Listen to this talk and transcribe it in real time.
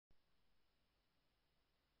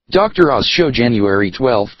Dr. Oz Show January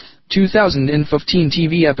 12, 2015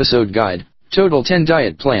 TV Episode Guide, Total 10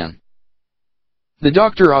 Diet Plan. The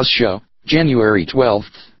Dr. Oz Show, January 12,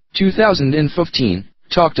 2015,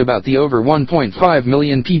 talked about the over 1.5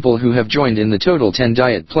 million people who have joined in the Total 10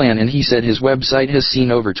 Diet Plan, and he said his website has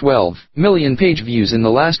seen over 12 million page views in the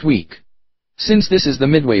last week. Since this is the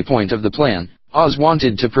midway point of the plan, Oz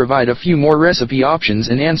wanted to provide a few more recipe options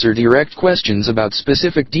and answer direct questions about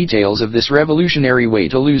specific details of this revolutionary way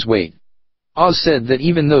to lose weight. Oz said that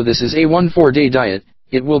even though this is a 4-day diet,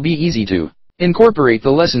 it will be easy to incorporate the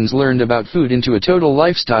lessons learned about food into a total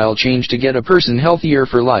lifestyle change to get a person healthier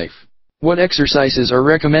for life. What exercises are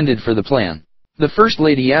recommended for the plan? The First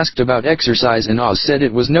Lady asked about exercise, and Oz said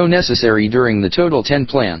it was no necessary during the Total 10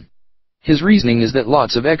 plan. His reasoning is that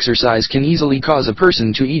lots of exercise can easily cause a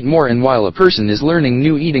person to eat more, and while a person is learning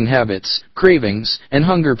new eating habits, cravings and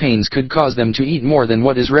hunger pains could cause them to eat more than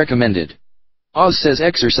what is recommended. Oz says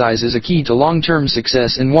exercise is a key to long-term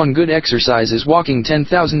success, and one good exercise is walking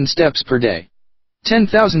 10,000 steps per day.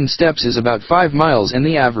 10,000 steps is about 5 miles, and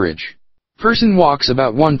the average person walks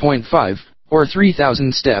about 1.5 or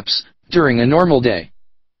 3,000 steps during a normal day.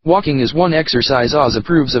 Walking is one exercise Oz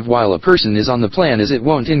approves of while a person is on the plan, as it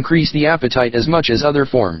won't increase the appetite as much as other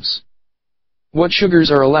forms. What sugars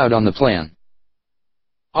are allowed on the plan?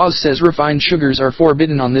 Oz says refined sugars are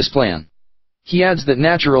forbidden on this plan. He adds that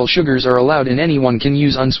natural sugars are allowed, and anyone can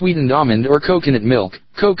use unsweetened almond or coconut milk,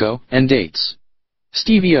 cocoa, and dates.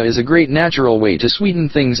 Stevia is a great natural way to sweeten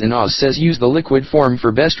things, and Oz says use the liquid form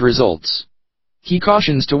for best results. He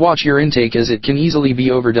cautions to watch your intake, as it can easily be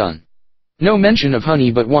overdone. No mention of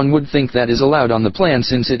honey, but one would think that is allowed on the plan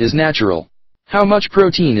since it is natural. How much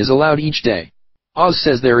protein is allowed each day? Oz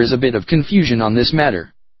says there is a bit of confusion on this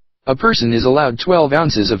matter. A person is allowed 12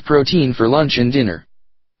 ounces of protein for lunch and dinner.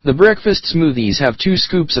 The breakfast smoothies have 2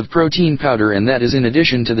 scoops of protein powder, and that is in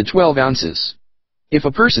addition to the 12 ounces. If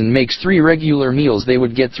a person makes 3 regular meals, they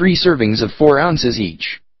would get 3 servings of 4 ounces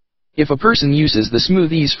each. If a person uses the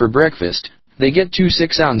smoothies for breakfast, they get 2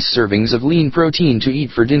 6-ounce servings of lean protein to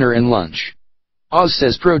eat for dinner and lunch. Oz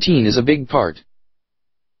says protein is a big part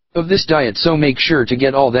of this diet, so make sure to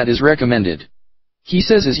get all that is recommended. He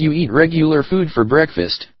says as you eat regular food for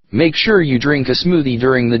breakfast, make sure you drink a smoothie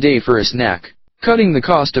during the day for a snack, cutting the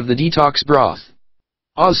cost of the detox broth.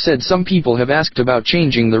 Oz said some people have asked about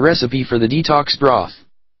changing the recipe for the detox broth.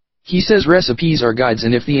 He says recipes are guides,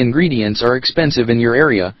 and if the ingredients are expensive in your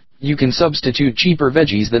area, you can substitute cheaper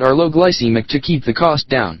veggies that are low glycemic to keep the cost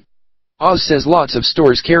down. Oz says lots of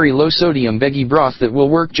stores carry low-sodium veggie broth that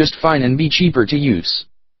will work just fine and be cheaper to use.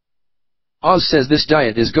 Oz says this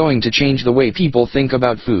diet is going to change the way people think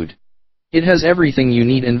about food. It has everything you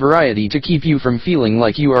need and variety to keep you from feeling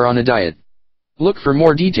like you are on a diet. Look for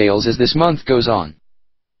more details as this month goes on.